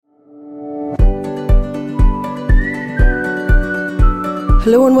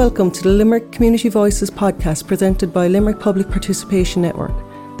Hello and welcome to the Limerick Community Voices podcast presented by Limerick Public Participation Network.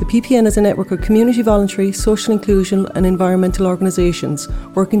 The PPN is a network of community voluntary, social inclusion and environmental organisations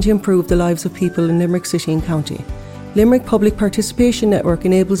working to improve the lives of people in Limerick City and County. Limerick Public Participation Network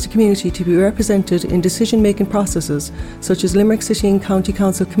enables the community to be represented in decision-making processes such as Limerick City and County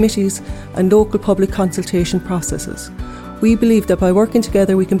Council committees and local public consultation processes. We believe that by working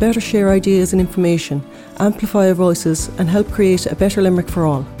together we can better share ideas and information, amplify our voices and help create a better Limerick for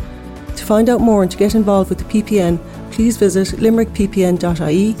all. To find out more and to get involved with the PPN, please visit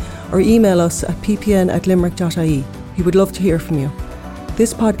limerickppn.ie or email us at ppn@limerick.ie. We would love to hear from you.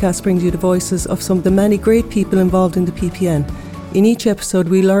 This podcast brings you the voices of some of the many great people involved in the PPN. In each episode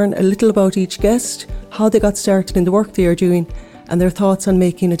we learn a little about each guest, how they got started in the work they are doing and their thoughts on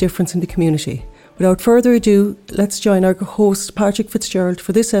making a difference in the community. Without further ado, let's join our host Patrick Fitzgerald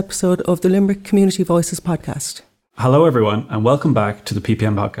for this episode of the Limerick Community Voices podcast. Hello everyone and welcome back to the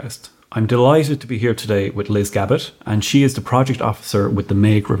PPM podcast. I'm delighted to be here today with Liz Gabbett and she is the project officer with the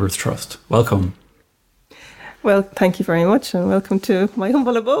Maigue Rivers Trust. Welcome. Well, thank you very much and welcome to my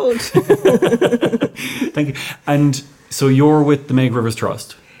humble abode. Thank you. And so you're with the Maigue Rivers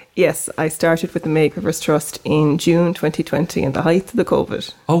Trust? Yes, I started with the Maigue Rivers Trust in June 2020 in the height of the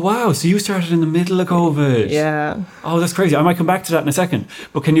COVID. Oh wow, so you started in the middle of COVID. Yeah. Oh, that's crazy. I might come back to that in a second.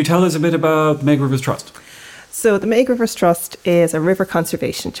 But can you tell us a bit about the Maigue Rivers Trust? So the Maigue Rivers Trust is a river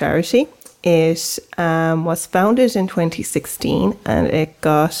conservation charity. It was founded in 2016 and it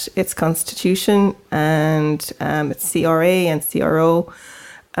got its constitution and its CRA and CRO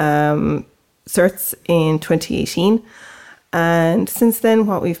certs in 2018. And since then,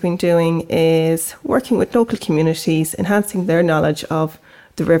 what we've been doing is working with local communities, enhancing their knowledge of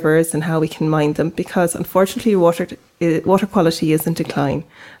the rivers and how we can mind them, because unfortunately water quality is in decline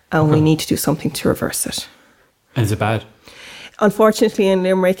and we need to do something to reverse it. And is it bad? Unfortunately, in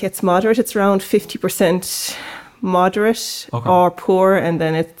Limerick, it's moderate. It's around 50% moderate or poor, and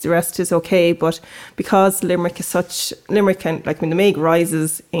then the rest is okay. But because Limerick and the Maigue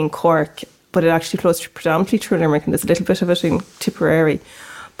rises in Cork, but it actually flows predominantly through Limerick, and there's a little bit of it in Tipperary.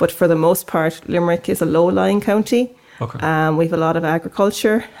 But for the most part, Limerick is a low-lying county. We have a lot of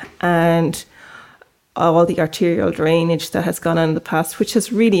agriculture and all the arterial drainage that has gone on in the past, which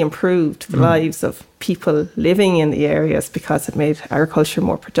has really improved the lives of people living in the areas because it made agriculture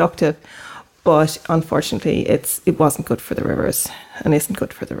more productive. But unfortunately, it wasn't good for the rivers and isn't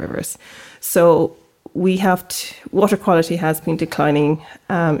good for the rivers. So water quality has been declining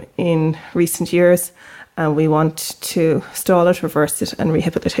in recent years, and we want to stall it, reverse it, and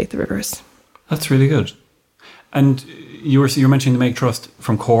rehabilitate the rivers. That's really good. And you're mentioning the Maigue Trust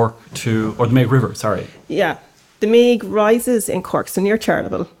from Cork the Maigue River, sorry. Yeah, the Maigue rises in Cork, so near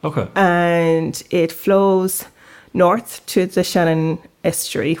Charleville. Okay. And it flows north to the Shannon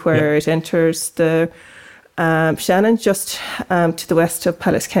estuary, where it enters the Shannon just to the west of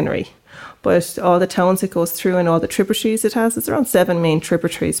Pallaskenry. But all the towns it goes through and all the tributaries it has, it's around 7 main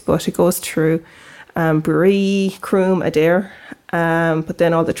tributaries, but it goes through Bree, Croom, Adair, but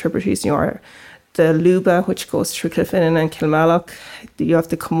then all the tributaries, are the Luba, which goes through Kilfinnan and Kilmallock, you have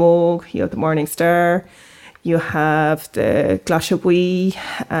the Camogue, you have the Morning Star, you have the Glashabwee,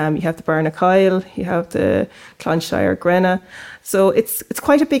 you have the Barnacoyle, you have the Clonshire, Grenna. So it's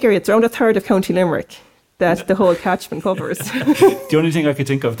quite a big area. It's around a third of County Limerick that the whole catchment covers. The only thing I could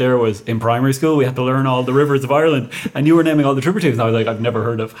think of there was in primary school we had to learn all the rivers of Ireland, and you were naming all the tributaries, and I was like, I've never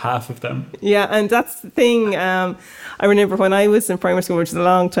heard of half of them. Yeah, and that's the thing. I remember when I was in primary school, which is a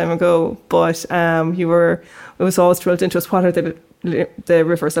long time ago, but it was always drilled into us, what are the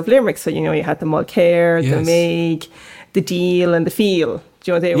rivers of Limerick? So you had the Mulcair, the Maigue, the Deal, and the Feel.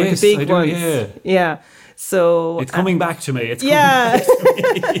 They were the big ones. Yeah. So it's coming back to me.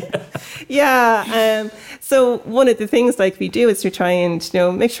 So one of the things we do is to try and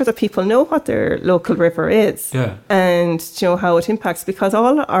make sure that people know what their local river is, and how it impacts, because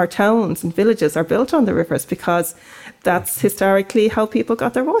all our towns and villages are built on the rivers, because that's historically how people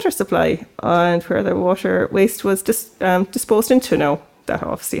got their water supply and where their water waste was disposed into. Now that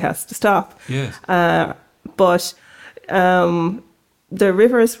obviously has to stop. Yes. But the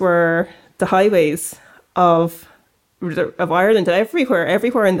rivers were the highways of Ireland,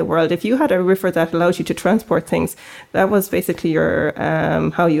 everywhere in the world. If you had a river that allowed you to transport things, that was basically your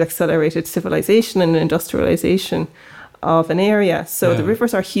how you accelerated civilization and industrialization of an area. So the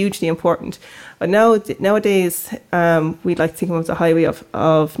rivers are hugely important. But nowadays, we like to think of them as a highway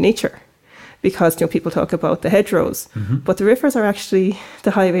of nature, because people talk about the hedgerows, but the rivers are actually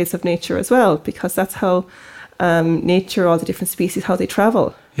the highways of nature as well, because that's how nature, all the different species, how they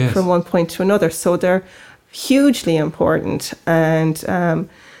travel from one point to another. So they're hugely important, and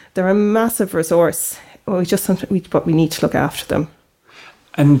they're a massive resource. But we need to look after them.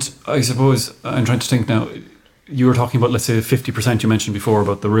 And I suppose I'm trying to think now. You were talking about, let's say, 50% you mentioned before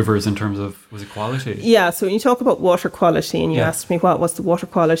about the rivers in terms of, was it quality? Yeah, so when you talk about water quality, and you asked me what was the water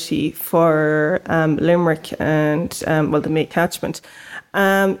quality for Limerick and, the Maigue catchment,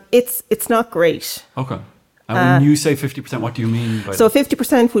 it's not great. Okay. And when you say 50%, what do you mean by that? So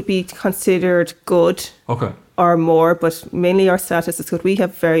 50% would be considered good. Okay. Or more, but mainly our status is good. We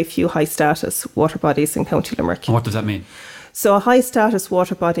have very few high status water bodies in County Limerick. And what does that mean? So a high status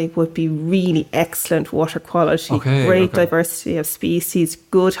water body would be really excellent water quality, great diversity of species,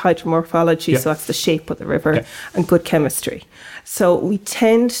 good hydromorphology, so that's the shape of the river, and good chemistry. So we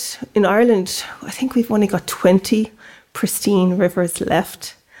tend, in Ireland, I think we've only got 20 pristine rivers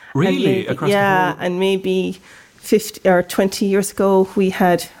left. Really? Across the whole? And maybe 50 or 20 years ago we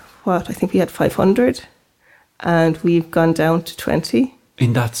had, I think we had 500, and we've gone down to 20.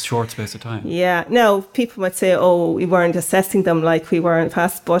 In that short space of time? Yeah. Now, people might say, we weren't assessing them like we were in the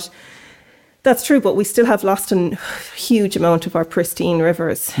past, but that's true. But we still have lost a huge amount of our pristine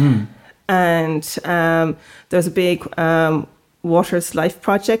rivers. And there's a big Waters Life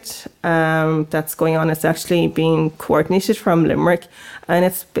project that's going on. It's actually being coordinated from Limerick, and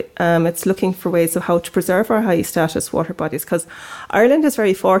it's looking for ways of how to preserve our high status water bodies, because Ireland is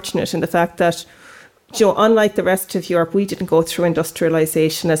very fortunate in the fact that, unlike the rest of Europe, we didn't go through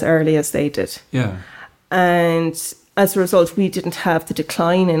industrialisation as early as they did. Yeah. And as a result, we didn't have the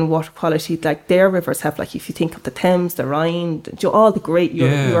decline in water quality like their rivers have. Like if you think of the Thames, the Rhine, all the great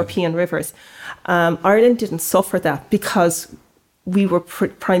European rivers. Ireland didn't suffer that because we were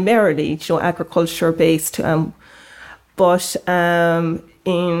primarily, agriculture based. But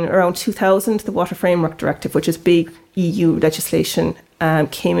in around 2000, the Water Framework Directive, which is big EU legislation,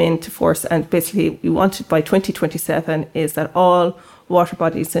 came into force, and basically we wanted by 2027 is that all water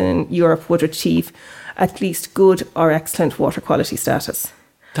bodies in Europe would achieve at least good or excellent water quality status.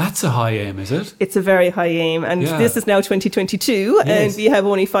 That's a high aim, is it? It's a very high aim, and this is now 2022, and we have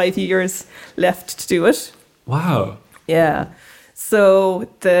only 5 years left to do it. Wow. Yeah. So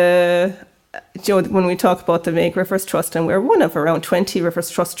when we talk about the Maigue Rivers Trust, and we're one of around 20 rivers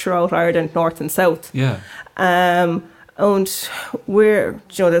trusts throughout Ireland, north and south. Yeah. And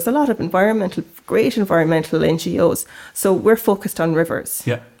there's a lot of great environmental NGOs. So we're focused on rivers.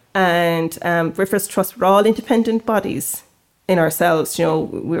 Yeah. And Rivers Trust, we're all independent bodies in ourselves.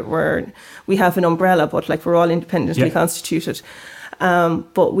 We have an umbrella, but we're all independently constituted.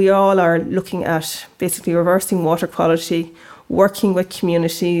 But we all are looking at basically reversing water quality, working with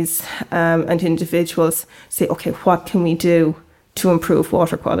communities and individuals, say, okay, what can we do to improve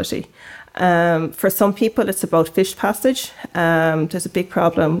water quality? For some people, it's about fish passage. There's a big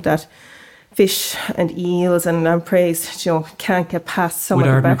problem that fish and eels and lampreys, can't get past some of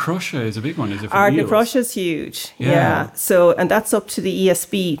the Ardna Crusha is a big one, is it? Ardna Crusha is huge. Yeah. So, and that's up to the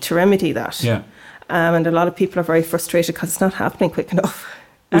ESB to remedy that. Yeah. And a lot of people are very frustrated because it's not happening quick enough.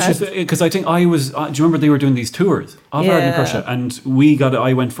 Which is because I think do you remember they were doing these tours of Ardna Crusha, and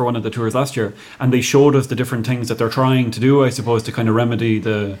I went for one of the tours last year, and they showed us the different things that they're trying to do, I suppose, to kind of remedy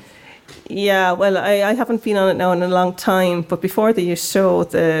the. Yeah, well, I haven't been on it now in a long time, but before they used to show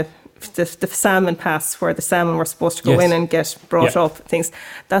the salmon pass where the salmon were supposed to go in and get brought up, things,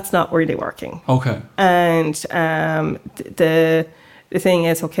 that's not really working. Okay. And the thing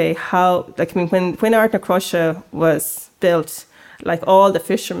is, okay, when Ardna Crusha was built, all the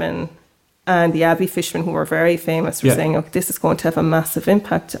fishermen and the Abbey fishermen who were very famous were saying, okay, this is going to have a massive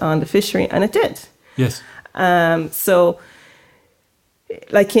impact on the fishery, and it did. Yes. So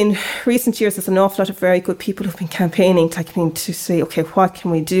in recent years, there's an awful lot of very good people who've been campaigning to say, okay, what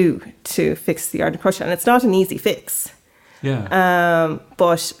can we do to fix the Ardna Crusha? And it's not an easy fix. Yeah.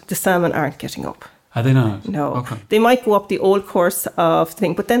 But the salmon aren't getting up. Are they not? No. Okay. They might go up the old course of the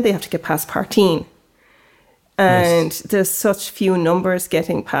thing, but then they have to get past Parteen. And there's such few numbers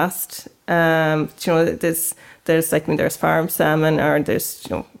getting past. There's farm salmon, or there's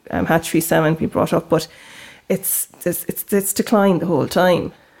hatchery salmon being brought up, but it's declined the whole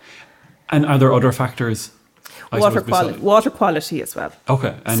time. And are there other factors? Water quality as well.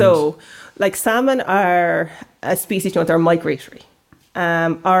 Okay. So, salmon are a species, they're migratory.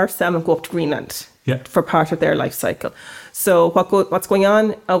 Our salmon go up to Greenland for part of their life cycle. So what's going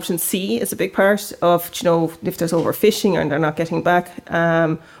on out in sea is a big part of, if there's overfishing and they're not getting back.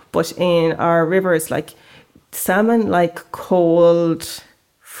 But in our rivers, salmon cold,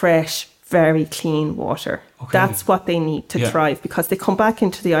 fresh, very clean water. Okay. That's what they need to thrive, because they come back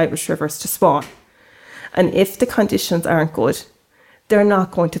into the Irish rivers to spawn. And if the conditions aren't good, they're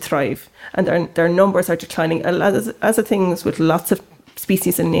not going to thrive, and their numbers are declining. As the things with lots of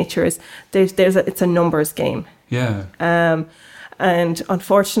species in nature is it's a numbers game. Yeah. And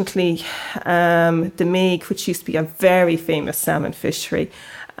unfortunately, the Maigue, which used to be a very famous salmon fishery,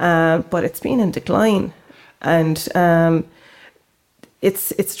 but it's been in decline, and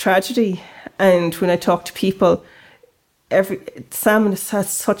it's tragedy. And when I talk to people, salmon has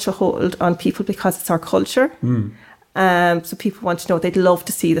such a hold on people because it's our culture. So people want to know, they'd love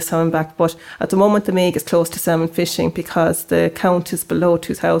to see the salmon back, but at the moment the Maigue is close to salmon fishing because the count is below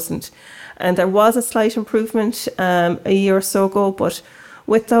 2,000. And there was a slight improvement a year or so ago, but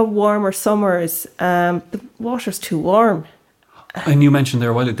with the warmer summers, the water's too warm. And you mentioned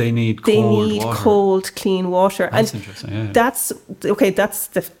there, they need cold water. Cold, clean water. That's and interesting, yeah. That's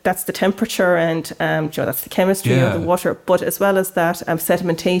the temperature and that's the chemistry of the water. But as well as that,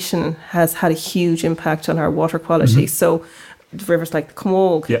 sedimentation has had a huge impact on our water quality. So rivers like the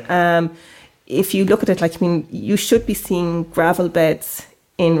Maigue, if you look at it, you should be seeing gravel beds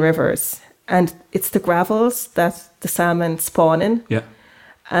in rivers, and it's the gravels that the salmon spawn in. Yeah.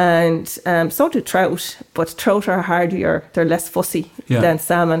 And so do trout, but trout are hardier, they're less fussy than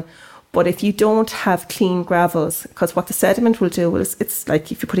salmon. But if you don't have clean gravels, because what the sediment will do is, it's like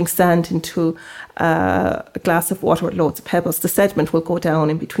if you're putting sand into a glass of water with loads of pebbles, the sediment will go down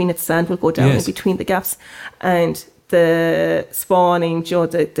in between it, sand will go down in between the gaps, and the spawning,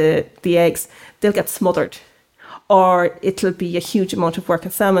 the eggs, they'll get smothered. Or it'll be a huge amount of work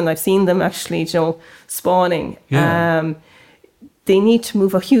in salmon. I've seen them actually, spawning. Yeah. They need to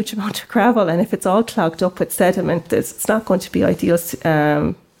move a huge amount of gravel, and if it's all clogged up with sediment, it's not going to be ideal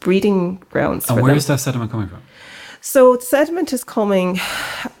breeding grounds for them. And where is that sediment coming from? So the sediment is coming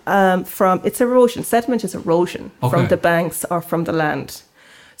from, it's erosion. Sediment is erosion from the banks or from the land.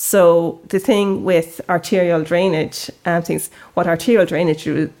 So the thing with arterial drainage, what arterial drainage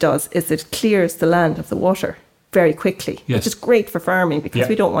does is it clears the land of the water very quickly, which is great for farming because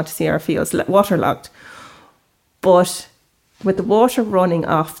we don't want to see our fields waterlogged. But with the water running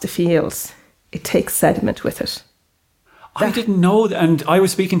off the fields, it takes sediment with it. I didn't know that. And I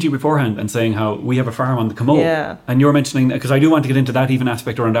was speaking to you beforehand and saying how we have a farm on the Maigue. And you were mentioning, because I do want to get into that even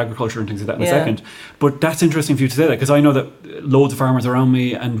aspect around agriculture and things like that in a second. But that's interesting for you to say that, because I know that loads of farmers around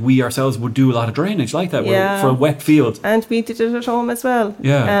me and we ourselves would do a lot of drainage like that for a wet field. And we did it at home as well.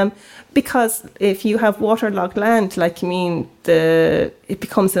 Because if you have waterlogged land, it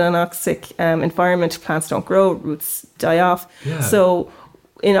becomes an anoxic environment. Plants don't grow, roots die off. So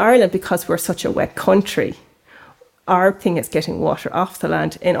in Ireland, because we're such a wet country, our thing is getting water off the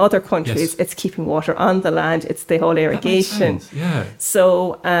land. In other countries, it's keeping water on the land. It's the whole irrigation.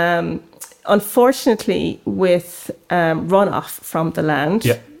 So unfortunately, with runoff from the land,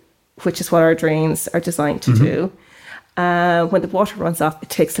 which is what our drains are designed to do, when the water runs off, it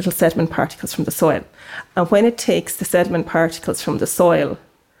takes little sediment particles from the soil. And when it takes the sediment particles from the soil,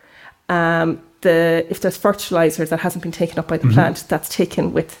 if there's fertilizer that hasn't been taken up by the plant, that's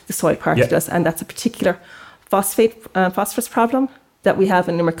taken with the soil particles. And that's a particular phosphorus problem that we have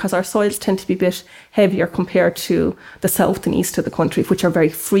in Limerick, because our soils tend to be a bit heavier compared to the south and east of the country, which are very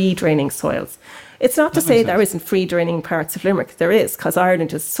free draining soils. It's not to say there isn't free draining parts of Limerick. There is, because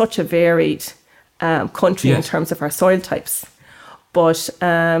Ireland is such a varied country in terms of our soil types. But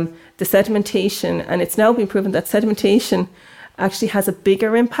the sedimentation, and it's now been proven that sedimentation actually has a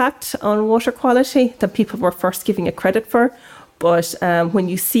bigger impact on water quality than people were first giving it credit for. But when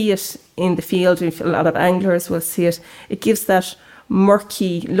you see it in the field, a lot of anglers will see it, it gives that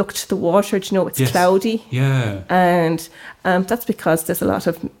murky look to the water. It's cloudy. And that's because there's a lot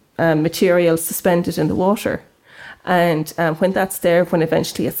of material suspended in the water. And when that's there, when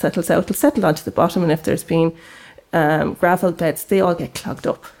eventually it settles out, it'll settle onto the bottom. And if there's been gravel beds, they all get clogged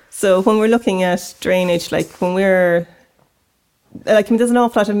up. So when we're looking at drainage, there's an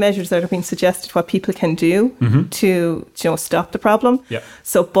awful lot of measures that are being suggested what people can do to stop the problem.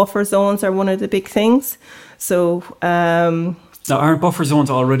 So buffer zones are one of the big things. So now, aren't buffer zones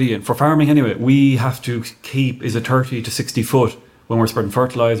already in for farming anyway? We have to keep 30 to 60 foot when we're spreading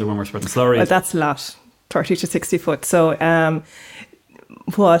fertilizer, when we're spreading slurry. Well, that's a lot, 30 to 60 foot. So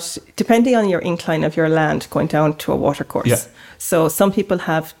depending on your incline of your land going down to a water course. So some people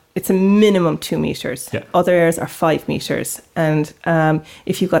it's a minimum 2 meters. Other areas are 5 meters. And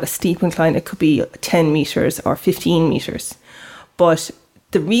if you've got a steep incline, it could be 10 meters or 15 meters. But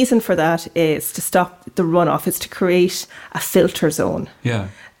the reason for that is to stop the runoff, is to create a filter zone.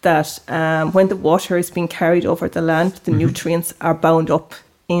 That when the water is being carried over the land, the nutrients are bound up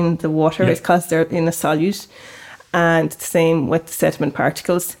in the water because they're in a solute. And the same with the sediment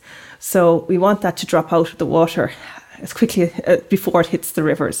particles. So we want that to drop out of the water. as quickly before it hits the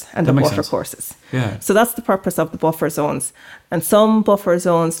rivers and the water courses. Yeah. So that's the purpose of the buffer zones. And some buffer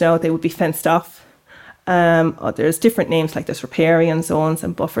zones now, they would be fenced off. There's different names, like there's riparian zones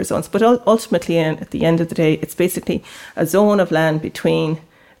and buffer zones. But ultimately, at the end of the day, it's basically a zone of land between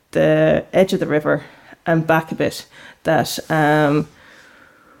the edge of the river and back a bit that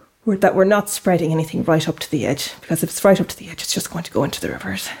we're not spreading anything right up to the edge, because if it's right up to the edge, it's just going to go into the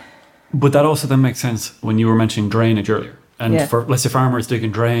rivers. But that also then makes sense when you were mentioning drainage earlier. And for, let's say, farmers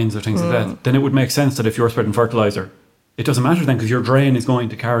digging drains or things like that, then it would make sense that if you're spreading fertiliser, it doesn't matter then, because your drain is going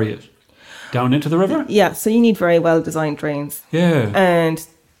to carry it down into the river? Yeah, so you need very well-designed drains. Yeah. And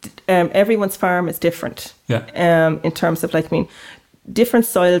everyone's farm is different. Yeah. In terms of, different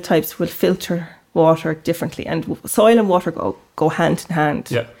soil types will filter water differently. And soil and water go hand in hand.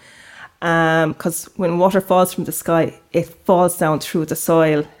 Yeah. Because when water falls from the sky, it falls down through the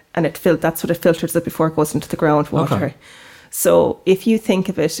soil, and that's what it filters it before it goes into the groundwater. Okay. So if you think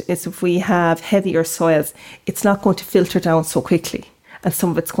of it, is if we have heavier soils, it's not going to filter down so quickly, and some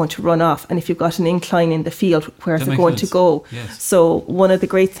of it's going to run off. And if you've got an incline in the field, where's it going to go? Yes. So one of the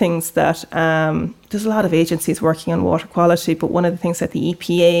great things that there's a lot of agencies working on water quality, but one of the things that the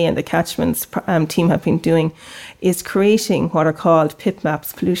EPA and the catchments team have been doing is creating what are called PIP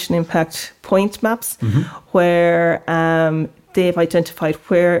maps, pollution impact point maps, where they've identified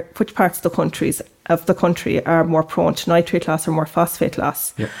which parts of the country are more prone to nitrate loss or more phosphate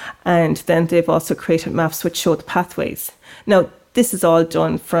loss. Yeah. And then they've also created maps which show the pathways. Now, this is all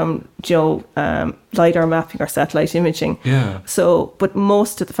done from LiDAR mapping or satellite imaging. Yeah. So, but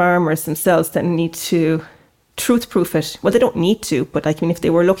most of the farmers themselves then need to truth-proof it. Well, they don't need to, but if they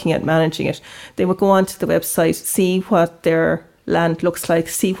were looking at managing it, they would go onto the website, see what their land looks like,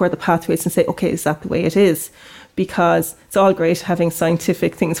 see where the pathways, and say, okay, is that the way it is? Because it's all great having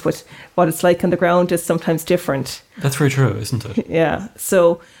scientific things, but what it's like on the ground is sometimes different. That's very true, isn't it? Yeah.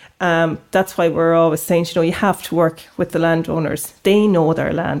 So that's why we're always saying, you have to work with the landowners. They know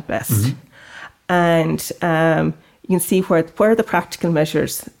their land best. And you can see where are the practical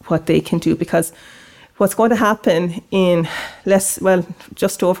measures, what they can do. Because what's going to happen in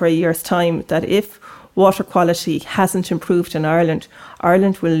just over a year's time, that if water quality hasn't improved in Ireland,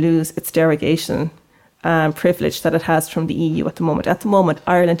 Ireland will lose its derogation privilege that it has from the EU at the moment. At the moment,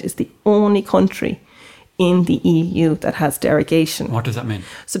 Ireland is the only country in the EU that has derogation. What does that mean?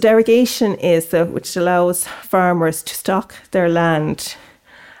 So derogation is which allows farmers to stock their land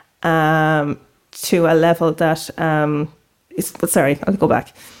to a level that I'll go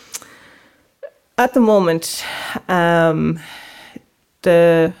back. At the moment, you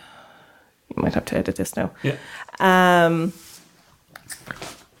might have to edit this now. Yeah.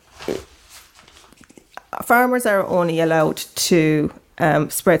 Farmers are only allowed to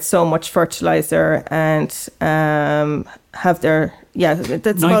spread so much fertilizer and have their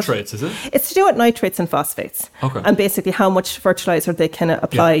nitrates, is it? It's to do with nitrates and phosphates. Okay. And basically how much fertilizer they can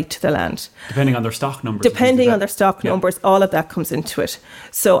apply to the land. Depending on their stock numbers. Numbers, all of that comes into it.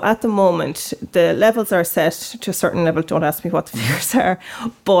 So at the moment, the levels are set to a certain level. Don't ask me what the figures are.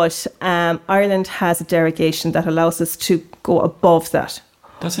 But Ireland has a derogation that allows us to go above that.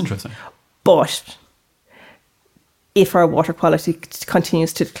 That's interesting. But if our water quality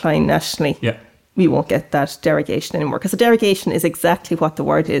continues to decline nationally, we won't get that derogation anymore. Because the derogation is exactly what the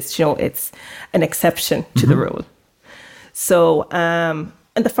word is. It's an exception to the rule. So, and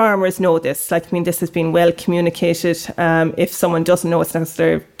the farmers know this. This has been well communicated. If someone doesn't know, it's not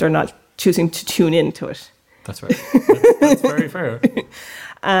they're not choosing to tune into it. That's right. That's very fair.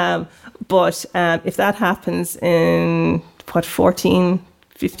 But if that happens in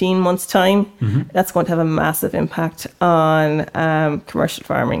 15 months' time, that's going to have a massive impact on commercial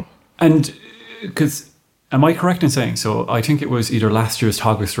farming. And because, am I correct in saying, so I think it was either last year's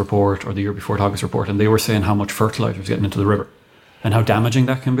Teagasc report or the year before Teagasc report, and they were saying how much fertiliser is getting into the river and how damaging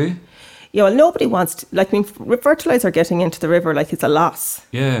that can be? Yeah, well, nobody wants to, fertiliser getting into the river, it's a loss.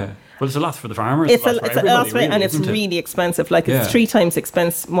 Yeah. Well, it's a loss for the farmers. It's a loss, really, and it's really expensive. It's 3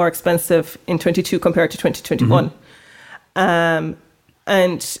 times more expensive in 22 compared to 2021.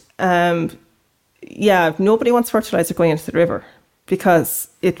 Nobody wants fertiliser going into the river because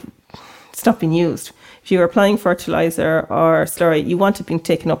it's not being used. If you're applying fertiliser or slurry, you want it being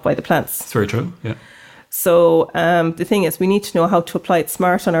taken up by the plants. It's very true, yeah. So the thing is, we need to know how to apply it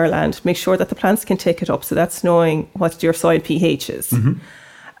smart on our land, make sure that the plants can take it up. So that's knowing what your soil pH is.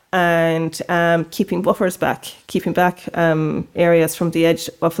 And keeping buffers back, keeping back areas from the edge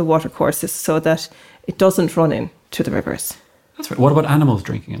of the water courses so that it doesn't run into the rivers. That's right. What about animals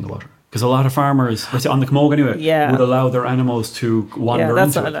drinking in the water? Because a lot of farmers, on the Maigue anyway, would allow their animals to wander into it. Yeah,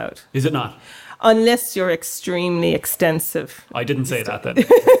 that's not allowed. Is it not? Unless you're extremely extensive. I didn't say that then.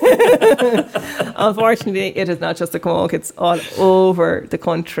 Unfortunately, it is not just the Camogue, it's all over the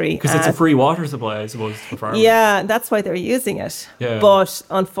country. Because it's a free water supply, I suppose, for farmers. Yeah, that's why they're using it. Yeah. But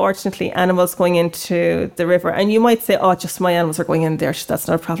unfortunately, animals going into the river, and you might say, oh, just my animals are going in there, that's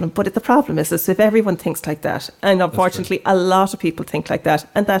not a problem. But the problem is if everyone thinks like that, and unfortunately, a lot of people think like that,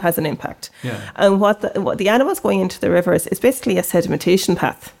 and that has an impact. Yeah. And what the animals going into the river is basically a sedimentation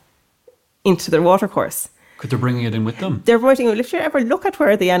path into their watercourse. Because they're bringing it in with them. They're bringing it. If you ever look at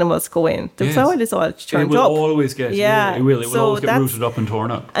where the animals go in, the soil is all churned up. It will always get, it will always get rooted up and torn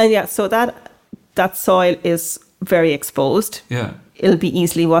up. And so that soil is very exposed. Yeah. It'll be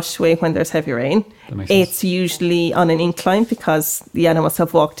easily washed away when there's heavy rain. That makes sense. It's usually on an incline because the animals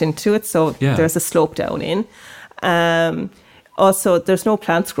have walked into it, so there's a slope down in. Also, there's no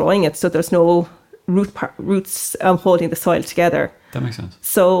plants growing it, so there's no roots holding the soil together. That makes sense.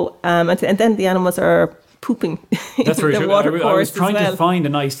 So, and then the animals are pooping. That's very true. I was trying to find a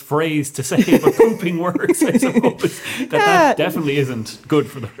nice phrase to say, but pooping works, I suppose. That definitely isn't good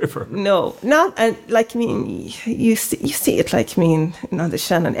for the river. No, not, and you see it on the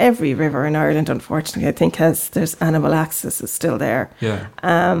Shannon. Every river in Ireland, unfortunately, I think there's animal access is still there.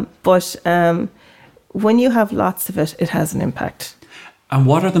 Yeah. But when you have lots of it, it has an impact. And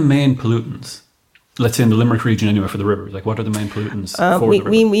what are the main pollutants? Let's say in the Limerick region anyway, for the rivers, what are the main pollutants for the river?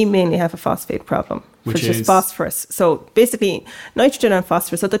 We mainly have a phosphate problem, which is phosphorus. So basically, nitrogen and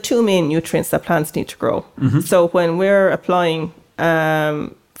phosphorus are the two main nutrients that plants need to grow. Mm-hmm. So when we're applying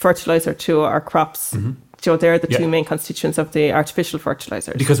fertilizer to our crops, they're the two main constituents of the artificial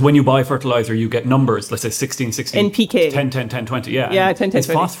fertilizers. Because when you buy fertilizer, you get numbers, let's say 16, 16, NPK. 10, 10, 10, 20. Yeah, 10, 10, is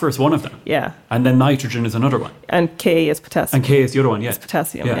 20. phosphorus one of them? Yeah. And then nitrogen is another one. And K is potassium. And K is the other one, yeah. It's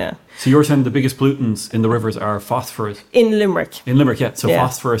potassium, yeah. So you're saying the biggest pollutants in the rivers are phosphorus? In Limerick. In Limerick, yeah. So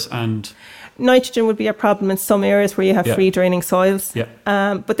phosphorus and... Nitrogen would be a problem in some areas where you have free draining soils. Yeah.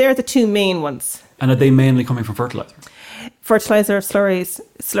 But they're the two main ones. And are they mainly coming from fertilizer? Fertilizer, slurries,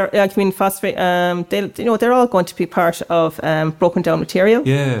 phosphate. They're all going to be part of broken down material.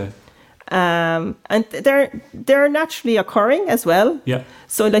 Yeah. And they're naturally occurring as well. Yeah.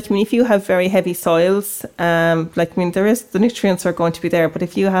 So if you have very heavy soils, the nutrients are going to be there. But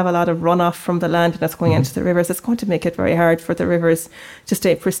if you have a lot of runoff from the land and that's going into the rivers, it's going to make it very hard for the rivers to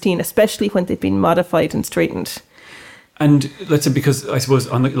stay pristine, especially when they've been modified and straightened. And let's say, because I suppose,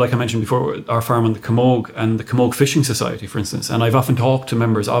 like I mentioned before, our farm on the Camogue and the Camogue Fishing Society, for instance, and I've often talked to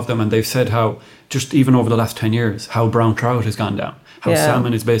members of them, and they've said how, just even over the last 10 years, how brown trout has gone down, how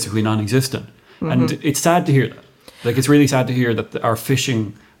salmon is basically non-existent. Mm-hmm. And it's sad to hear that. It's really sad to hear that our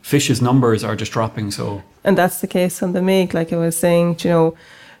fish's numbers are just dropping so. And that's the case on the Maigue, like I was saying, the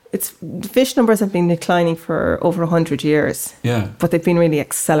fish numbers have been declining for over 100 years. Yeah. But they've been really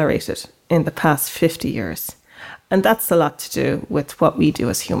accelerated in the past 50 years. And that's a lot to do with what we do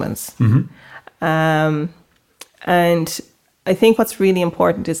as humans. Mm-hmm. And I think what's really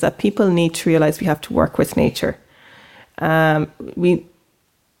important is that people need to realise we have to work with nature.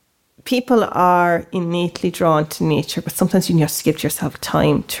 People are innately drawn to nature, but sometimes you have to give yourself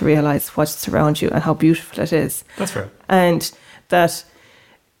time to realise what's around you and how beautiful it is. That's fair. And that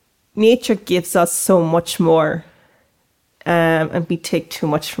nature gives us so much more. And we take too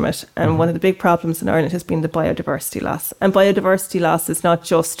much from it. And one of the big problems in Ireland has been the biodiversity loss. And biodiversity loss is not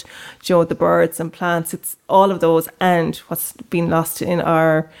just, the birds and plants, it's all of those and what's been lost in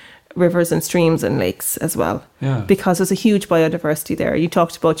our rivers and streams and lakes as well. Yeah. Because there's a huge biodiversity there. You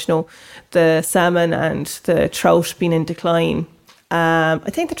talked about, the salmon and the trout being in decline. I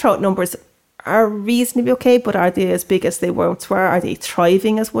think the trout numbers are reasonably okay, but are they as big as they once were? Are they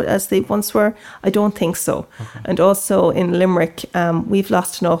thriving as they once were? I don't think so. Okay. And also in Limerick, we've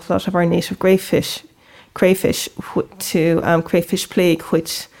lost an awful lot of our native crayfish to crayfish plague,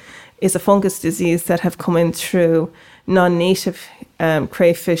 which is a fungus disease that have come in through non-native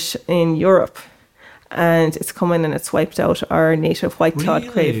crayfish in Europe. And it's come in and it's wiped out our native white-clawed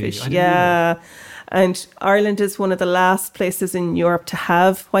crayfish. Yeah. And Ireland is one of the last places in Europe to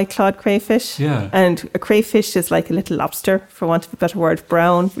have white-clawed crayfish. Yeah. And a crayfish is like a little lobster, for want of a better word,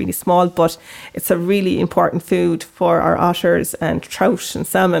 brown, really small, but it's a really important food for our otters and trout and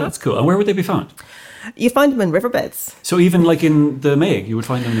salmon. That's cool. And where would they be found? You find them in riverbeds. So even like in the Maigue, you would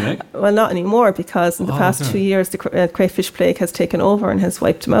find them in the Maigue? Well, not anymore, because in the past 2 years, the crayfish plague has taken over and has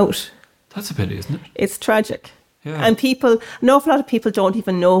wiped them out. That's a pity, isn't it? It's tragic. Yeah. And an awful lot of people don't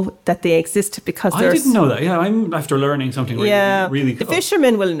even know that they exist because I didn't know that. Yeah, I'm after learning something really cool. The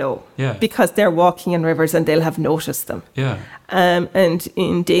fishermen will know because they're walking in rivers and they'll have noticed them. Yeah. And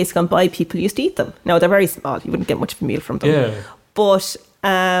in days gone by, people used to eat them. Now, they're very small. You wouldn't get much of a meal from them. Yeah. But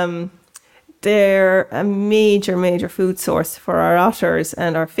they're a major food source for our otters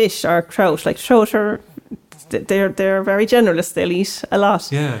and our fish, our trout. Like trout they're very generalist. They'll eat a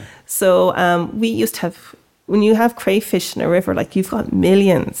lot. Yeah. So we used to have, when you have crayfish in a river, like you've got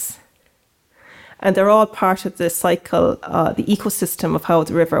millions. And they're all part of the cycle, the ecosystem of how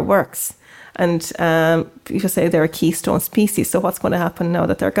the river works. And you could say they're a keystone species. So what's going to happen now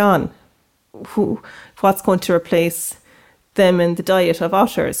that they're gone? What's going to replace them in the diet of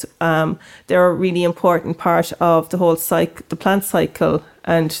otters? They're a really important part of the whole cycle, the plant cycle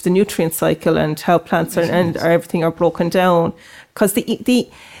and the nutrient cycle, and how plants and everything are broken down. Because the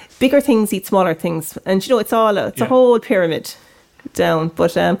bigger things eat smaller things, and it's a whole pyramid down.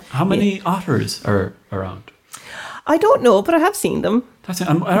 But how many otters are around? I don't know, but I have seen them.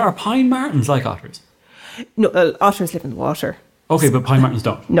 And are pine martens like otters? No, otters live in the water. Okay, but pine martens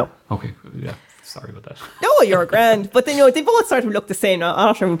don't? No. Okay, yeah. Sorry about that. No, you're grand. But they both sort of look the same. Now,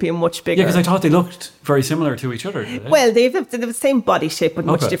 otter would be much bigger. Yeah, because I thought they looked very similar to each other. Did they? Well, they have the same body shape but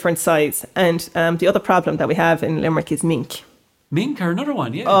much different size. And the other problem that we have in Limerick is mink. Mink are another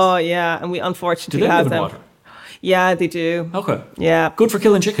one, yes. Oh, yeah. And we unfortunately have them. Do they live in water? Yeah, they do. Okay. Yeah. Good for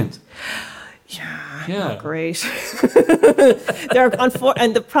killing chickens. Yeah. Great. And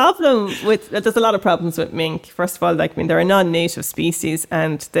the problem there's a lot of problems with mink. First of all, they're a non-native species,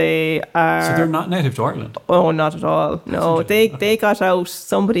 and they are. So they're not native to Ireland? Oh, not at all. No, they got out.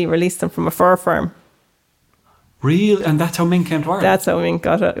 Somebody released them from a fur farm. Real, and that's how mink came to Ireland? That's how mink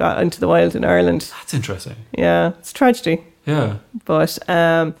got into the wild in Ireland. That's interesting. Yeah, it's a tragedy. Yeah. But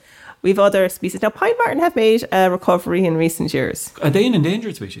we've other species. Now, pine marten have made a recovery in recent years. Are they an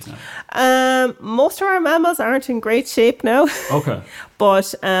endangered species now? Most of our mammals aren't in great shape now. Okay.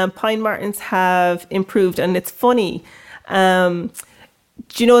 But pine martens have improved, and it's funny.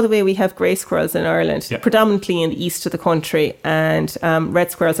 Do you know the way we have grey squirrels in Ireland? Yeah. Predominantly in the east of the country, and red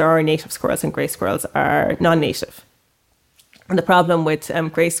squirrels are our native squirrels and grey squirrels are non-native. And the problem with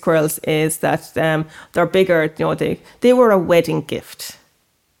grey squirrels is that they're bigger. They were a wedding gift.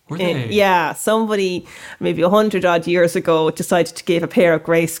 Were they? Yeah, somebody maybe 100 odd years ago decided to give a pair of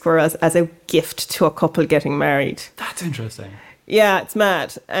grey squirrels as a gift to a couple getting married. That's interesting. Yeah, it's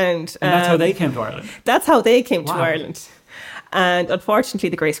mad. And that's how they came to Ireland? That's how they came to Ireland. And unfortunately,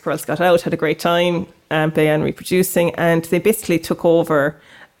 the grey squirrels got out, had a great time, began reproducing, and they basically took over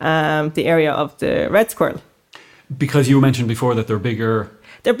the area of the red squirrel. Because you mentioned before that they're bigger.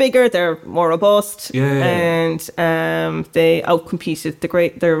 They're bigger, they're more robust, and they outcompeted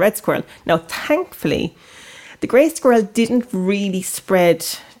the red squirrel. Now, thankfully, the grey squirrel didn't really spread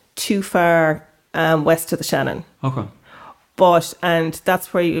too far west of the Shannon. Okay. And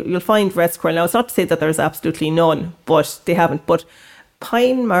that's where you'll find red squirrel. Now, it's not to say that there's absolutely none, but they haven't. But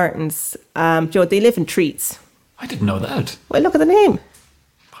pine martens, they live in trees. I didn't know that. Well, look at the name.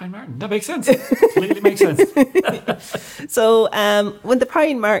 Pine marten. That makes sense. Completely makes sense. So when the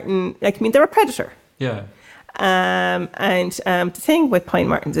pine marten, they're a predator. Yeah. And the thing with pine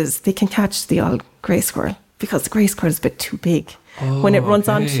martens is they can catch the old grey squirrel because the grey squirrel is a bit too big. When it runs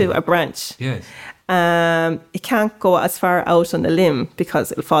onto a branch. Yes. It can't go as far out on the limb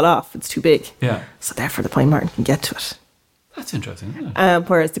because it'll fall off. It's too big. Yeah. So therefore the pine marten can get to it. That's interesting, isn't it?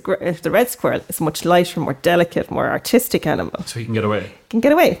 Whereas the red squirrel is a much lighter, more delicate, more artistic animal. So he can get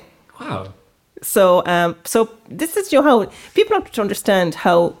away. Wow. So this is how people have to understand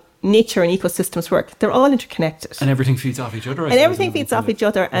how nature and ecosystems work. They're all interconnected. And everything feeds off each other.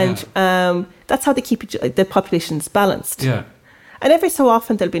 And that's how they keep the populations balanced. Yeah. And every so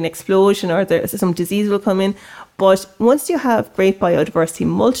often there'll be an explosion or there's some disease will come in. But once you have great biodiversity,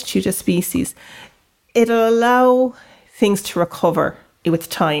 multitude of species, it'll allow things to recover with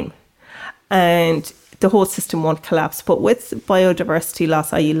time. And the whole system won't collapse. But with biodiversity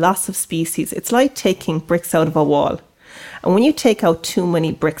loss, i.e. loss of species, it's like taking bricks out of a wall. And when you take out too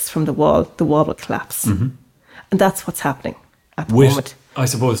many bricks from the wall will collapse. Mm-hmm. And that's what's happening at the moment. I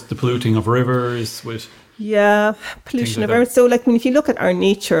suppose the polluting of rivers, pollution of rivers. So if you look at our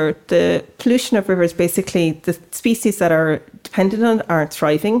nature, the pollution of rivers, basically the species that are dependent on it aren't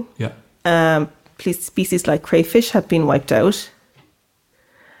thriving. Yeah. Species like crayfish have been wiped out.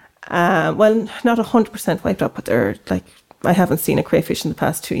 Well, not 100% wiped out, but they're I haven't seen a crayfish in the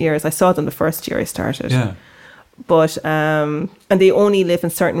past 2 years. I saw them the first year I started. Yeah. But, and they only live in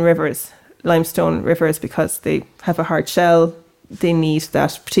certain rivers, limestone rivers, because they have a hard shell. They need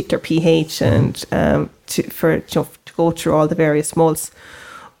that particular pH and to go through all the various molds.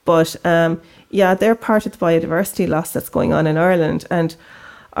 But they're part of the biodiversity loss that's going on in Ireland, and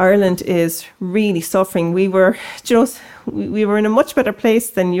Ireland is really suffering. We were in a much better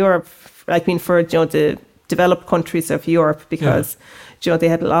place than Europe. For the developed countries of Europe because they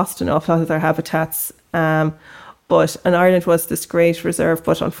had lost an awful lot of their habitats. But and Ireland was this great reserve.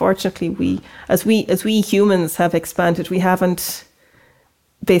 But unfortunately, we as we humans have expanded, we haven't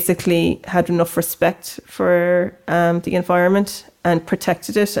basically had enough respect for the environment and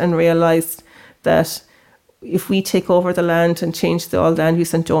protected it, and realised that if we take over the land and change the all land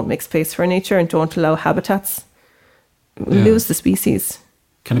use and don't make space for nature and don't allow habitats, we lose the species.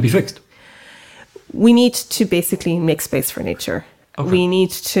 Can it be fixed? We need to basically make space for nature. Okay. We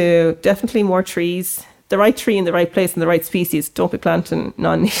need to definitely more trees, the right tree in the right place and the right species. Don't be planting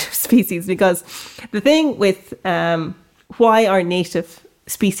non-native species, because the thing with why our native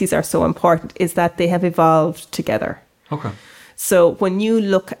species are so important is that they have evolved together. Okay. So when you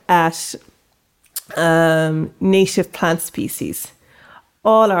look at native plant species,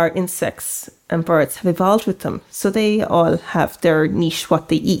 all our insects and birds have evolved with them. So they all have their niche, what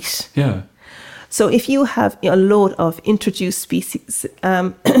they eat. Yeah. So if you have a load of introduced species,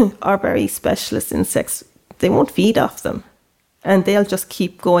 or very specialist insects, they won't feed off them. And they'll just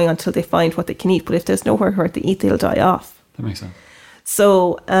keep going until they find what they can eat. But if there's nowhere where they eat, they'll die off. That makes sense.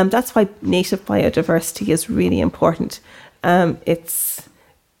 So that's why native biodiversity is really important. It's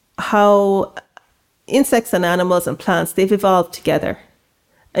how insects and animals and plants, they've evolved together.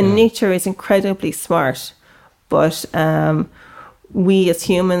 And nature is incredibly smart. But we as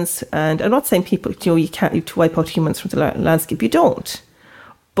humans, and I'm not saying people, you can't wipe out humans from the landscape. You don't.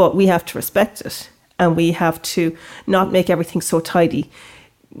 But we have to respect it. And we have to not make everything so tidy.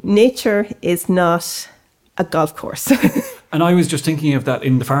 Nature is not a golf course. And I was just thinking of that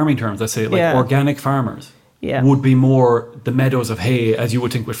in the farming terms. Let's say organic farmers would be more the meadows of hay, as you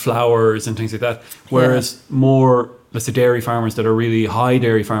would think, with flowers and things like that. Whereas more, let's say, dairy farmers that are really high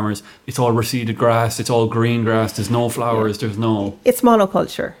dairy farmers, it's all reseeded grass, it's all green grass, there's no flowers, there's no... It's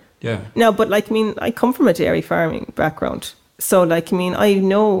monoculture. Yeah. No, but I come from a dairy farming background. So I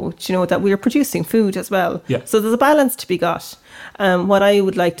know, that we are producing food as well. Yeah. So there's a balance to be got. What I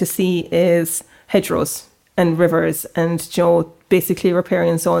would like to see is hedgerows and rivers and, basically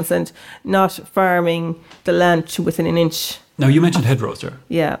riparian zones and not farming the land to within an inch. Now, you mentioned hedgerows there.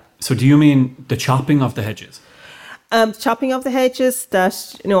 Yeah. So do you mean the chopping of the hedges? Chopping of the hedges,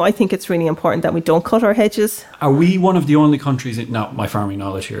 that, I think it's really important that we don't cut our hedges. Are we one of the only countries, now my farming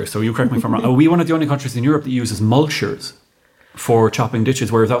knowledge here, so you correct me if I'm wrong, are we one of the only countries in Europe that uses mulchers for chopping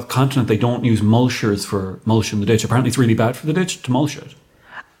ditches, whereas out the continent they don't use mulchers for mulching the ditch? Apparently it's really bad for the ditch to mulch it.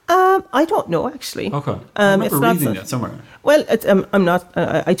 I don't know, actually. Okay. I remember reading that somewhere. Well, I'm not.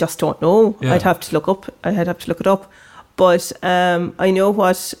 I just don't know. Yeah. I'd have to look it up. But I know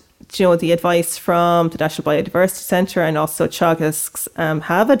what the advice from the National Biodiversity Centre and also Teagasc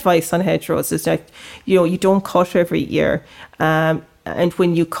have advice on hedgerows is that you don't cut every year. And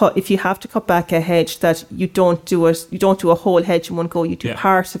when you cut, if you have to cut back a hedge, that you don't do a whole hedge in one go, you do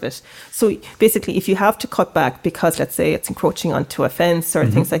part of it. So basically, if you have to cut back because, let's say, it's encroaching onto a fence or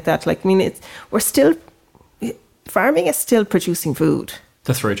things like that, farming is still producing food.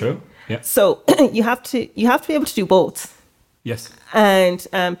 That's very true. Yeah. So you have to be able to do both. Yes. And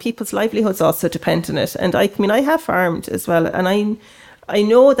people's livelihoods also depend on it. And I have farmed as well, and I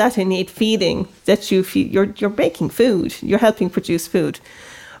know that innate feeling that you're making food, you're helping produce food.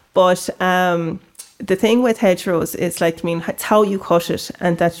 But the thing with hedgerows is it's how you cut it,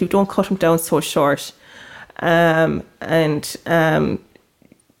 and that you don't cut them down so short. And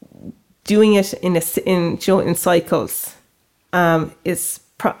doing it in cycles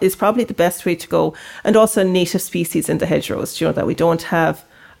is probably the best way to go. And also native species in the hedgerows, that we don't have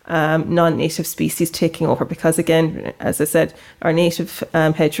non-native species taking over, because again, as I said, our native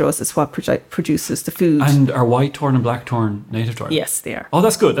hedgerows is what produces the food. And are white thorn and black thorn native to Ireland? Yes, they are. Oh,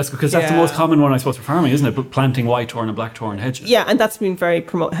 that's good. That's because that's the most common one, I suppose, for farming, isn't it? Planting white thorn and black thorn hedges. Yeah, and that's been very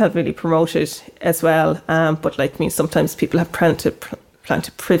heavily promoted as well. But sometimes people have planted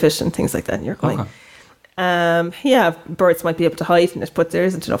privet and things like that, and you're going, birds might be able to hide in it, but there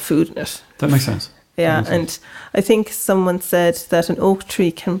isn't enough food in it. That makes sense. Yeah, and I think someone said that an oak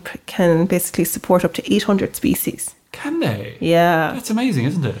tree can basically support up to 800 species. Can they? Yeah. That's amazing,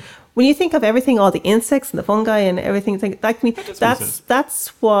 isn't it? When you think of everything, all the insects and the fungi and everything,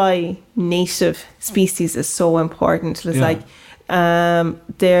 that's why native species is so important. It's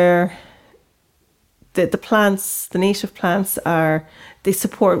the plants, the native plants they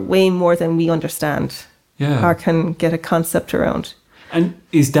support way more than we understand. Yeah. Or can get a concept around. And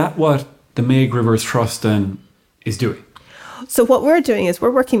is that what the Maigue Rivers Trust then is doing? So what we're doing is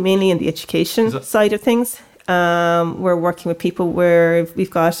we're working mainly in the education side of things. we're working with people where we've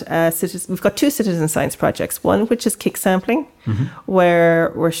got two citizen science projects. One which is kick sampling,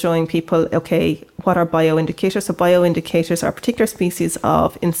 where we're showing people, okay, what are bioindicators? So bioindicators are particular species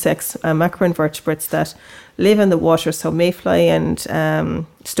of insects, macroinvertebrates that live in the water. So mayfly and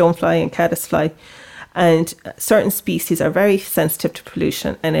stonefly and caddisfly. And certain species are very sensitive to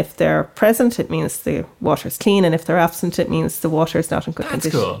pollution. And if they're present, it means the water is clean. And if they're absent, it means the water is not in good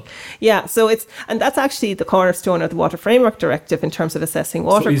condition. That's cool. Yeah, so that's actually the cornerstone of the Water Framework Directive in terms of assessing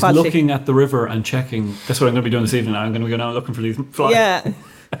water quality. So he's looking at the river and checking. That's what I'm going to be doing this evening. I'm going to go down looking for these flies. Yeah.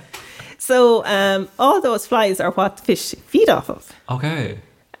 So all those flies are what fish feed off of. Okay.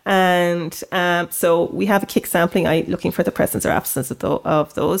 And so we have a kick sampling, looking for the presence or absence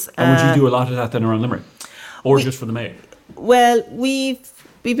of those. And would you do a lot of that then around Limerick? Or just for the Maigue? Well, we've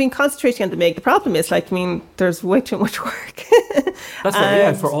been concentrating on the Maigue. The problem is, there's way too much work. That's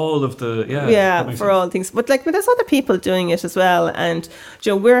right, for all of the... Yeah, for all things. But there's other people doing it as well. And,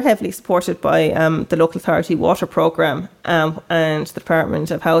 we're heavily supported by the local authority water programme and the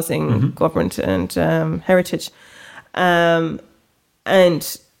Department of Housing, Government and Heritage. And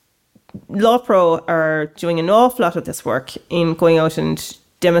LawPro are doing an awful lot of this work in going out and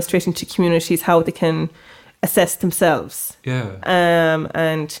demonstrating to communities how they can assess themselves. Yeah.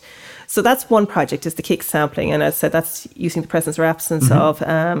 And so that's one project, is the kick sampling. And as I said, that's using the presence or absence of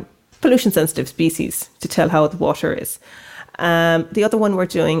pollution-sensitive species to tell how the water is. The other one we're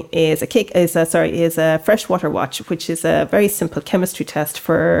doing is a freshwater watch, which is a very simple chemistry test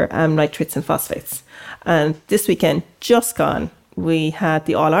for nitrates and phosphates. And this weekend, just gone, we had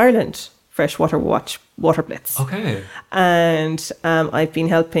the All-Ireland Freshwater Watch Water Blitz. Okay. And I've been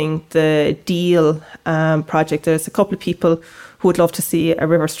helping the Deal project. There's a couple of people who would love to see a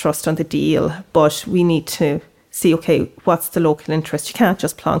Rivers Trust on the Deal, but we need to see, okay, what's the local interest? You can't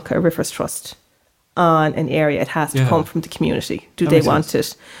just plonk a Rivers Trust on an area. It has to come from the community. Do they want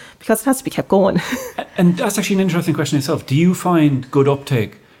it? Because it has to be kept going. And that's actually an interesting question itself. Do you find good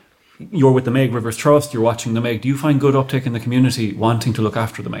uptake? You're with the Maigue Rivers Trust, you're watching the Maigue. Do you find good uptake in the community wanting to look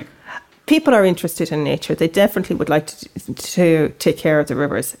after the Maigue? People are interested in nature. They definitely would like to take care of the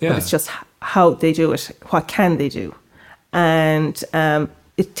rivers. Yeah. But it's just how they do it. What can they do? And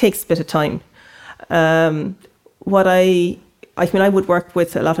it takes a bit of time. I would work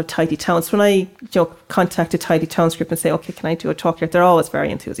with a lot of tidy towns. When I contact a tidy towns group and say, okay, can I do a talk here? They're always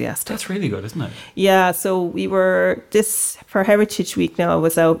very enthusiastic. That's really good, isn't it? Yeah, so we were, for Heritage Week now, I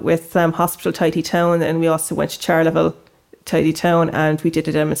was out with Hospital Tidy Town, and we also went to Charleville Tidy Town, and we did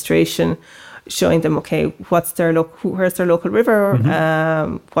a demonstration showing them, okay, where's their local river?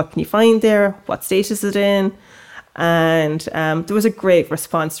 What can you find there? What state is it in? And there was a great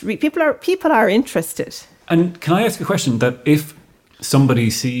response. People are interested. And can I ask a question, that if somebody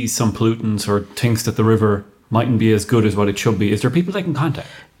sees some pollutants or thinks that the river mightn't be as good as what it should be, is there people they can contact?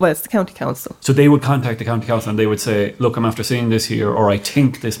 Well, it's the county council. So they would contact the county council and they would say, look, I'm after seeing this here, or I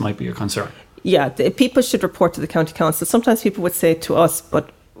think this might be a concern. Yeah, people should report to the county council. Sometimes people would say to us, but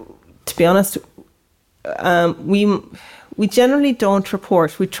to be honest, we generally don't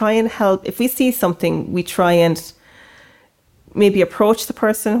report. We try and help. If we see something, we try and maybe approach the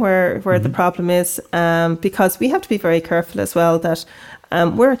person where the problem is, because we have to be very careful as well that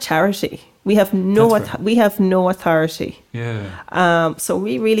we're a charity. We have no authority. Yeah. So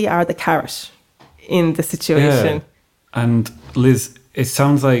we really are the carrot in the situation. Yeah. And Liz, it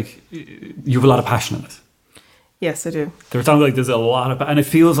sounds like you have a lot of passion in it. Yes, I do. There sounds like there's a lot of, and it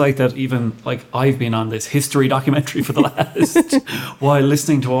feels like that even like I've been on this history documentary for the last while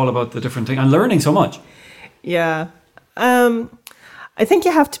listening to all about the different things and learning so much. Yeah. I think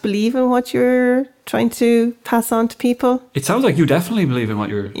you have to believe in what you're trying to pass on to people. It sounds like you definitely believe in what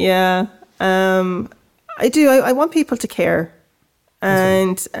you're... Yeah. I do. I want people to care.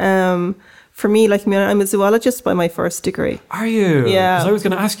 And for me, I'm a zoologist by my first degree. Are you? Yeah. Because I was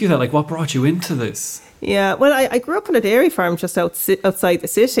going to ask you that, what brought you into this? Yeah. Well, I grew up on a dairy farm just outside the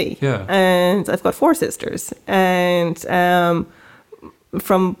city. Yeah. And I've got 4 sisters. And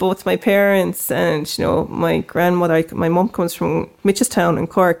from both my parents and my grandmother, my mum comes from Mitchelstown in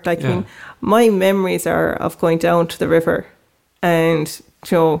Cork. I mean, my memories are of going down to the river and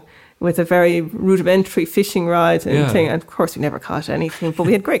with a very rudimentary fishing rod and thing. And of course, we never caught anything, but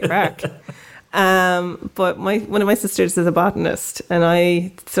we had great crack. But one of my sisters is a botanist, and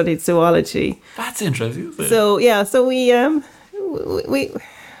I studied zoology. That's interesting, isn't it? So yeah, so we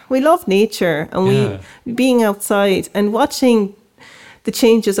love nature, and we being outside and watching the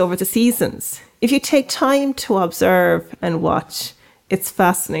changes over the seasons. If you take time to observe and watch, it's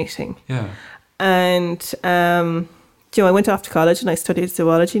fascinating. Yeah. And I went off to college and I studied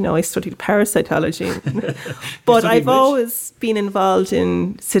zoology. Now I studied parasitology. But I've always been involved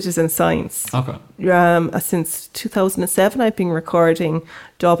in citizen science. Okay. Since 2007, I've been recording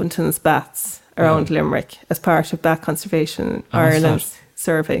Daubenton's bats around Limerick as part of Bat Conservation Ireland's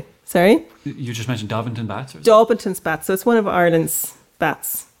survey. Sorry? You just mentioned Daubenton bats? Daubenton's bats. So it's one of Ireland's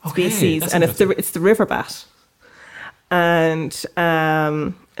bats species. And it's the river bat. And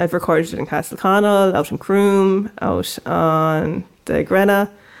I've recorded it in Castleconnell, out in Croom, out on the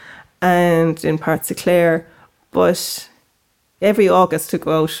Grena, and in parts of Clare. But every August to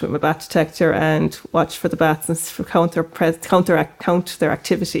go out with my bat detector and watch for the bats and count their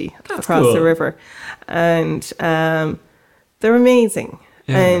activity across the river. And they're amazing.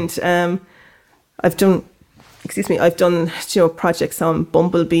 Yeah. And I've done projects on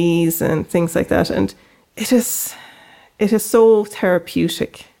bumblebees and things like that. And it is so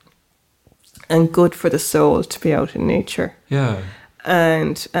therapeutic and good for the soul to be out in nature. Yeah.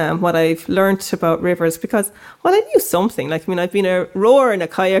 And what I've learnt about rivers, because, I knew something. I've been a rower and a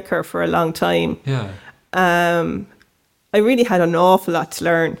kayaker for a long time. Yeah. I really had an awful lot to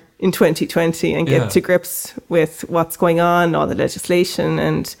learn in 2020 and get to grips with what's going on, all the legislation.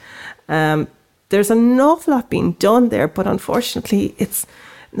 And there's an awful lot being done there, but unfortunately, it's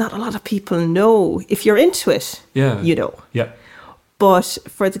not a lot of people know. If you're into it, you know. Yeah. But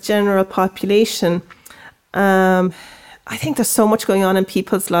for the general population, I think there's so much going on in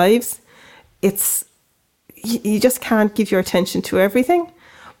people's lives. You just can't give your attention to everything.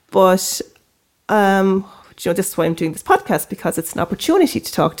 But, this is why I'm doing this podcast, because it's an opportunity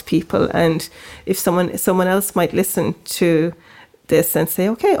to talk to people. And if someone else might listen to this and say,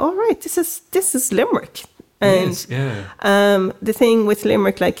 okay, all right, this is Limerick. And the thing with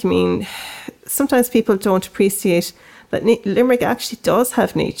Limerick, sometimes people don't appreciate that Limerick actually does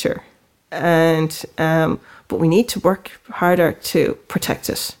have nature, and but we need to work harder to protect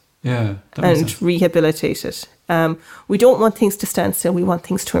it and rehabilitate it. We don't want things to stand still. We want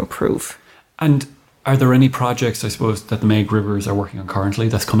things to improve. And are there any projects, I suppose, that the Maigue Rivers are working on currently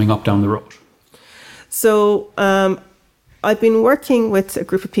that's coming up down the road? So I've been working with a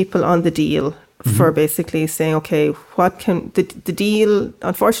group of people on the deal. For basically saying, okay, what can the deal?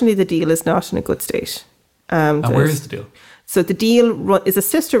 Unfortunately, the deal is not in a good state. And where is the deal? So the deal is a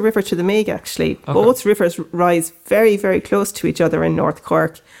sister river to the Maigue. Actually, both rivers rise very, very close to each other in North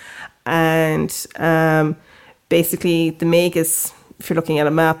Cork, and basically the Maigue is, if you're looking at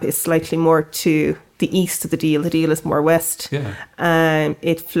a map, is slightly more to the east of the deal. The deal is more west. Yeah.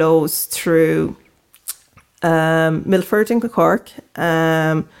 It flows through Milford and Cork.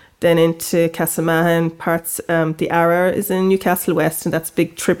 Then into Castlemahan, the Ara is in Newcastle West, and that's a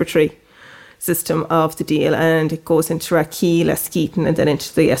big tributary system of the deal, and it goes into Rackeel, Askeaton, and then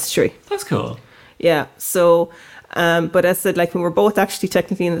into the estuary. That's cool. Yeah, so, but as I said, we're both actually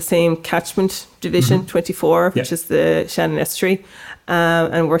technically in the same catchment division, 24, which is the Shannon Estuary,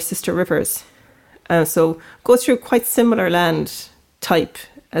 and we're sister rivers. So go through quite similar land type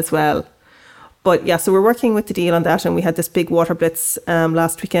as well. But so we're working with the deal on that, and we had this big water blitz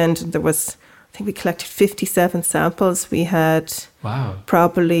last weekend. And there was, I think we collected 57 samples. We had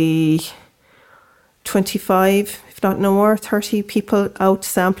probably 25, if not more, 30 people out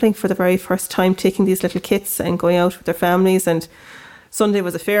sampling for the very first time, taking these little kits and going out with their families. And Sunday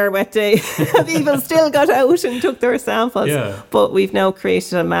was a fair wet day. People still got out and took their samples. Yeah. But we've now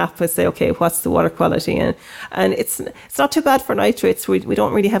created a map and say, okay, what's the water quality? And it's not too bad for nitrates. We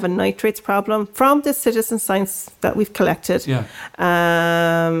don't really have a nitrates problem from the citizen science that we've collected. Yeah.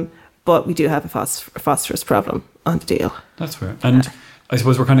 But we do have a phosphorus problem on the deal. That's fair. And I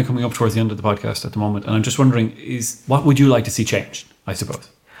suppose we're kind of coming up towards the end of the podcast at the moment. And I'm just wondering, what would you like to see changed, I suppose?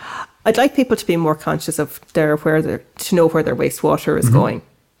 I'd like people to be more conscious of to know where their wastewater is going.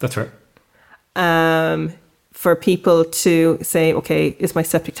 That's right. For people to say, okay, is my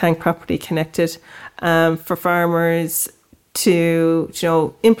septic tank properly connected? For farmers to,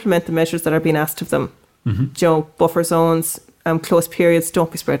 implement the measures that are being asked of them. Buffer zones, closed periods.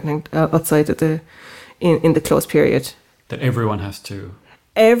 Don't be spreading outside of in the closed period. That everyone has to.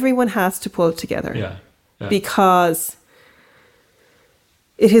 Everyone has to pull together. Yeah. Because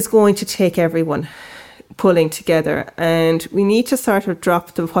it is going to take everyone pulling together, and we need to sort of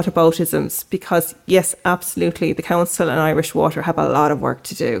drop the whataboutisms, because yes, absolutely, the Council and Irish Water have a lot of work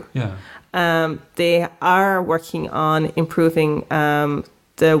to do. Yeah. They are working on improving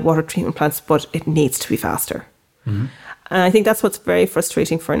the water treatment plants, but it needs to be faster. And I think that's what's very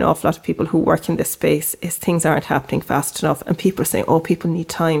frustrating for an awful lot of people who work in this space, is things aren't happening fast enough, and people are saying, oh, people need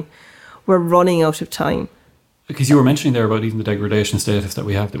time. We're running out of time. Because you were mentioning there about even the degradation status that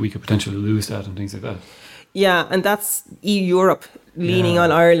we have, that we could potentially lose that and things like that. Yeah, and that's Europe leaning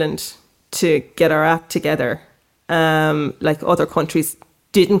on Ireland to get our act together. Like other countries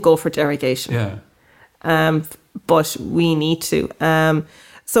didn't go for derogation. Yeah. But we need to.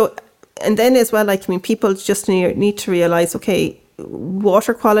 So, and then as well, like, I mean, people just need to realise, okay,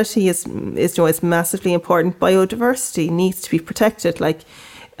 water quality is massively important. Biodiversity needs to be protected. Like,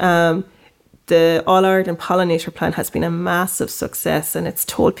 the All Ireland Pollinator Plan has been a massive success, and it's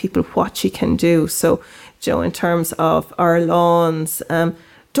told people what you can do. So, in terms of our lawns,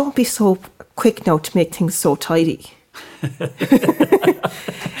 don't be so quick now to make things so tidy.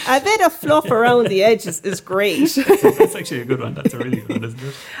 A bit of fluff around the edges is great. That's actually a good one. That's a really good one,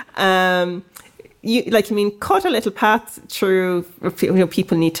 isn't it? Cut a little path through,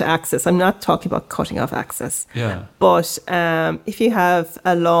 people need to access. I'm not talking about cutting off access. Yeah. But if you have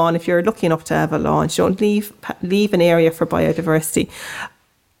a lawn, if you're lucky enough to have a lawn, don't leave an area for biodiversity.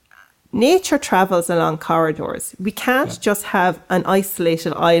 Nature travels along corridors. We can't just have an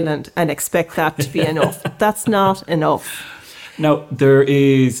isolated island and expect that to be enough. That's not enough. Now, there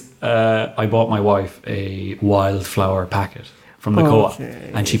is, I bought my wife a wildflower packet from the co-op,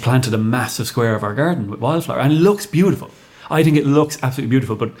 and she planted a massive square of our garden with wildflower, and it looks beautiful. I think it looks absolutely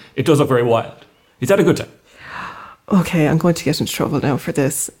beautiful, but it does look very wild. Is that a good thing? Okay, I'm going to get into trouble now for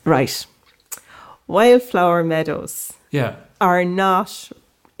this. Right. Wildflower meadows are not...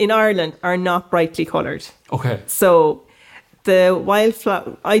 in Ireland, are not brightly coloured. Okay. So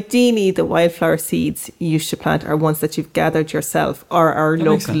ideally the wildflower seeds you should plant are ones that you've gathered yourself or are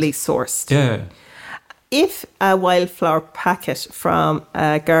locally sourced. Yeah. If a wildflower packet from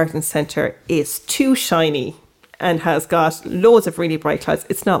a garden centre is too shiny and has got loads of really bright clouds,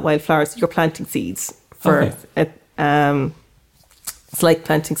 it's not wildflowers, you're planting seeds for it's like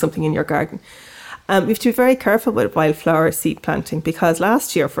planting something in your garden. We have to be very careful with wildflower seed planting, because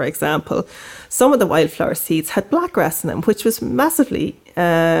last year, for example, some of the wildflower seeds had blackgrass in them, which was massively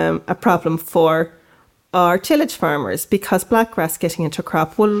a problem for our tillage farmers, because blackgrass getting into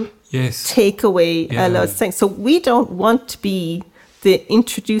crop will take away a lot of things. So we don't want to be the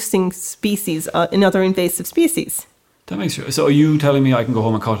introducing species, another invasive species. That makes sense. So are you telling me I can go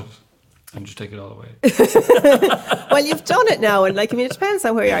home and cut it? And just take it all away. Well, you've done it now, and it depends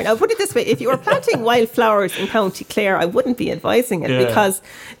on where you are. Now, put it this way: if you were planting wildflowers in County Clare, I wouldn't be advising it because,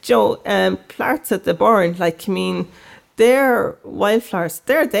 plants at the burn, they're wildflowers.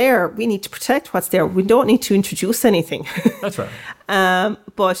 They're there. We need to protect what's there. We don't need to introduce anything. That's right.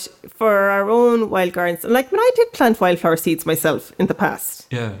 But for our own wild gardens, when I did plant wildflower seeds myself in the past.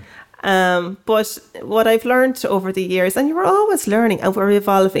 Yeah. But what I've learned over the years, and you're always learning and we're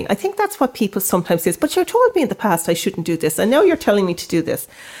evolving. I think that's what people sometimes say, but you told me in the past I shouldn't do this, and now you're telling me to do this.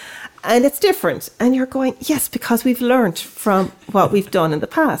 And it's different. And you're going, yes, because we've learned from what we've done in the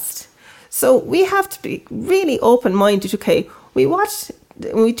past. So we have to be really open-minded. Okay,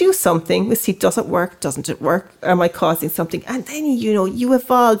 we do something, we see, does it work? Doesn't it work? Am I causing something? And then, you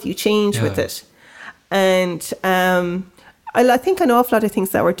evolve, you change with it. And, I think an awful lot of things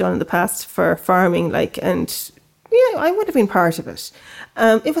that were done in the past for farming, I would have been part of it.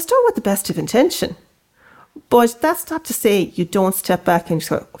 It was done with the best of intention. But that's not to say you don't step back and just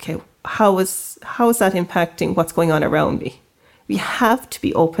go, okay, how is that impacting what's going on around me? We have to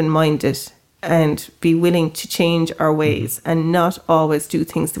be open-minded and be willing to change our ways and not always do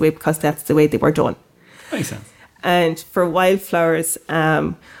things the way because that's the way they were done. Makes sense. And for wildflowers,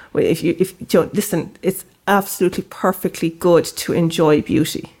 if you listen, it's absolutely perfectly good to enjoy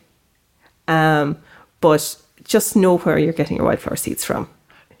beauty, but just know where you're getting your wildflower seeds from.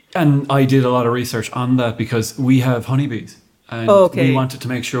 And I did a lot of research on that because we have honeybees, and we wanted to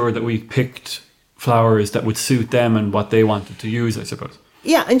make sure that we picked flowers that would suit them and what they wanted to use, I suppose.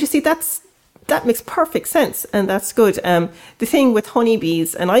 Yeah, and you see that makes perfect sense, and that's good. The thing with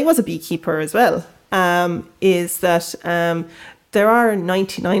honeybees, and I was a beekeeper as well, is that there are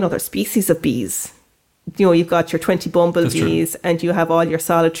 99 other species of bees. You've got your 20 bumblebees and you have all your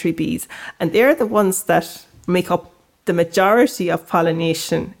solitary bees, and they're the ones that make up the majority of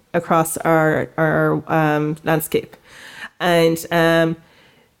pollination across our landscape. And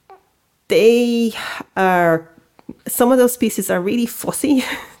some of those species are really fussy.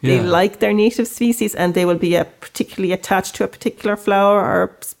 They like their native species, and they will be particularly attached to a particular flower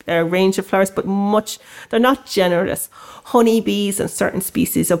or a range of flowers, but they're not generalists. Honeybees and certain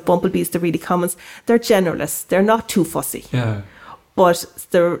species of bumblebees, the really commons, they're generalists. They're not too fussy. Yeah. But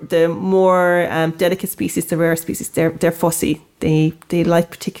the more delicate species, the rare species, they're fussy. They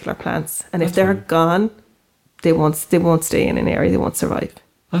like particular plants, and if they're gone, they won't stay in an area. They won't survive.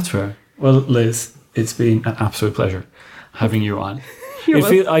 That's fair. Well, Liz, it's been an absolute pleasure having you on.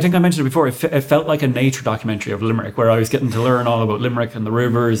 I think I mentioned it before. It felt like a nature documentary of Limerick, where I was getting to learn all about Limerick and the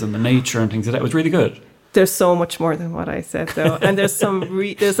rivers and the nature and things like that. It was really good. There's so much more than what I said, though, and there's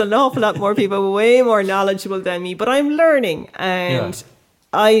an awful lot more people way more knowledgeable than me. But I'm learning, and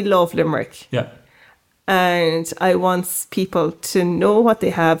I love Limerick. Yeah. And I want people to know what they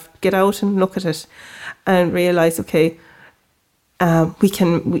have, get out and look at it, and realise, okay,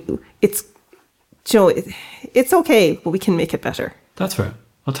 it's okay, but we can make it better. That's fair.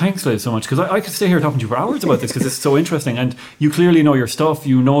 Well, thanks, Liz, so much, because I could stay here talking to you for hours about this, because it's so interesting, and you clearly know your stuff.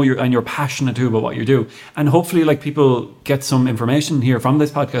 And you're passionate too about what you do, and hopefully, like, people get some information here from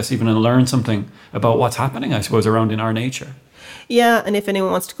this podcast, even, and learn something about what's happening, I suppose, around in our nature. Yeah, and if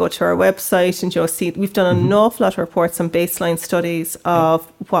anyone wants to go to our website and just see, we've done an awful lot of reports and baseline studies of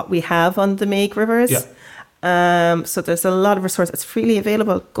what we have on the Maigue rivers. Yeah. So there's a lot of resources. It's freely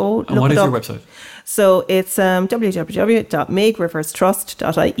available. Go look it up. And what is your website? So it's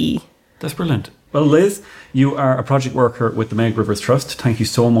www.maigueriverstrust.ie. That's brilliant. Well, Liz, you are a project worker with the Maigue Rivers Trust. Thank you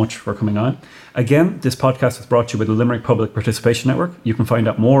so much for coming on. Again, this podcast was brought to you by the Limerick Public Participation Network. You can find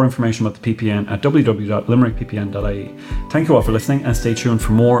out more information about the PPN at www.limerickppn.ie. Thank you all for listening, and stay tuned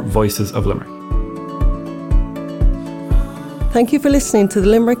for more Voices of Limerick. Thank you for listening to the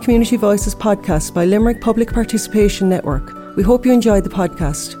Limerick Community Voices podcast by Limerick Public Participation Network. We hope you enjoyed the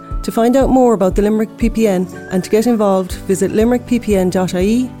podcast. To find out more about the Limerick PPN and to get involved, visit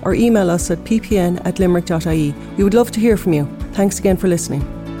limerickppn.ie or email us at ppn@limerick.ie. We would love to hear from you. Thanks again for listening.